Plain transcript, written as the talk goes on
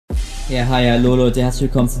Ja, hi, hallo Leute, herzlich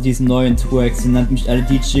willkommen zu diesem neuen Track. Sie nannten mich alle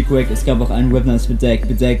DJ Greg, es gab auch einen Rap namens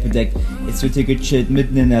bedeckt. Es wird hier gechillt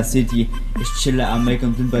mitten in der City. Ich chille am Mac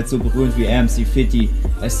und bin bald so berühmt wie MC Fitty.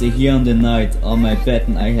 I stay here on the night, on my bed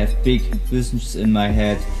and I have big visions in my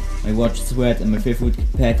head. My watch is red and my favorite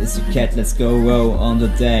pet is a cat. Let's go row on the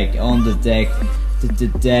deck, the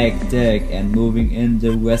deck, and moving in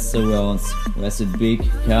the restaurants. Where's a big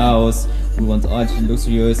house? We want all the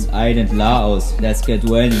luxurious island Laos. Let's get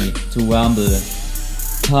ready to rumble.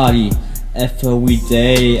 Party every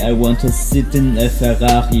day. I want to sit in a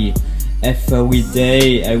Ferrari. Every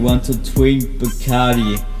day I want to drink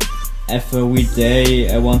Bacardi. Every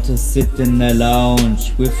day I want to sit in a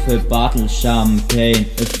lounge with a bottle champagne,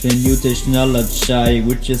 with a new technology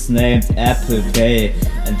which is named Apple Pay,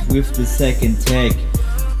 and with the second tag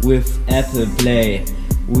with Apple Play.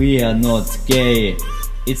 We are not gay,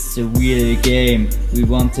 it's a real game. We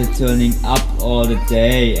want it turning up all the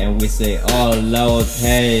day, and we say all loud,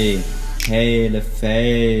 hey, hey the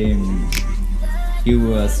fame.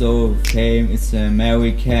 You are so famous, it's an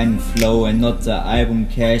American flow and not the album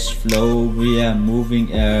cash flow. We are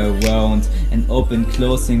moving around and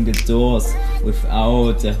closing the doors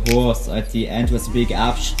without the horse. At the end was a big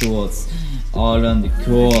Absturz. All on the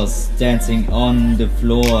course, dancing on the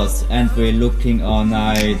floors, and we're looking all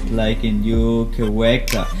night like a new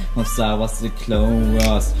character. Of Star Wars the Clone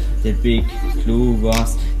Wars. The big clue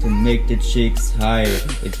was to make the chicks high.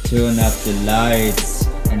 It turn up the lights,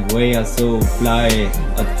 and we are so fly,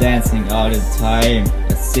 are dancing all the time,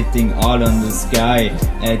 are sitting all on the sky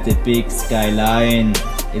at the big skyline.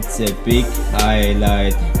 It's a big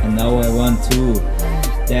highlight, and now I want to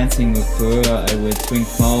dancing with her. I will drink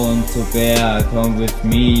Mount to bear. Come with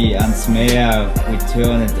me and smear. We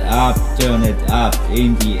turn it up,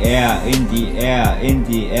 in the air, in the air, in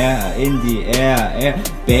the air, in the air, air.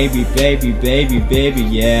 Baby, baby, baby, baby,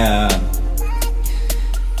 yeah.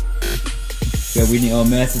 We're reading our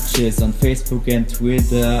messages on Facebook and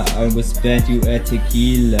Twitter. I will spend you a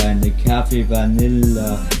tequila and a coffee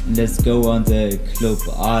vanilla. And let's go on the club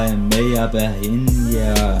Almeja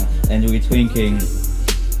Bahia. And we drinking,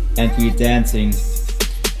 and we dancing,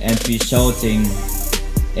 and we shouting,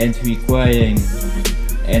 and we crying,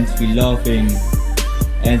 and we laughing,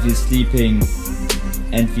 and we sleeping,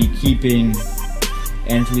 and we keeping,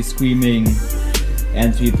 and we screaming,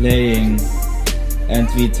 and we playing, and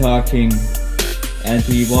we talking, and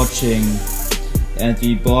we watching, and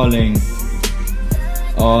we balling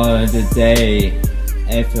all the day,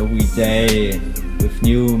 every day, with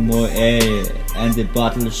new Moe and a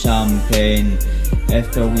bottle of champagne,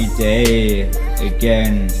 every day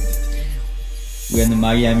again. We're in the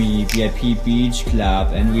Miami VIP Beach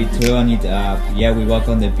Club and we turn it up. Yeah, we walk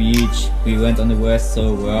on the beach, we went on the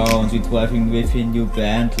restaurant, we driving with a new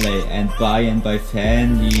Bentley and buying by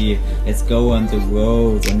Fendi. Let's go on the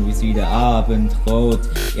road and we see the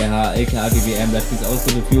Abendrot. Yeah, LKAGWM Life is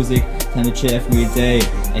also the music, time to chill every day.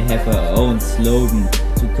 I have our own slogan,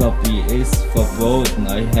 to copy is verboten.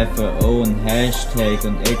 I have our own Hashtag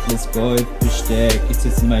und ekles Goldbesteck. Ich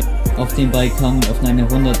sitze mal auf dem Balkon auf eine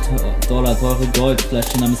 $100 teure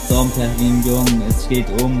Goldflasche namens Domperrignum. Es geht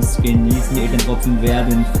ums Genießen, die Tropfen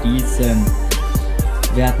werden fließen.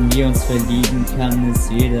 Werden wir uns verlieben, kann es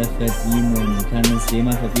jeder verdienen. Kann es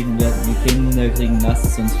jemand verbieten, werden die Kinder kriegen, lasst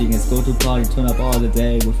es uns fliegen. Let's go to party, turn up all the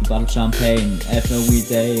day with a bottle of champagne. Every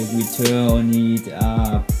day we turn it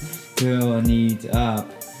up,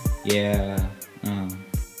 yeah.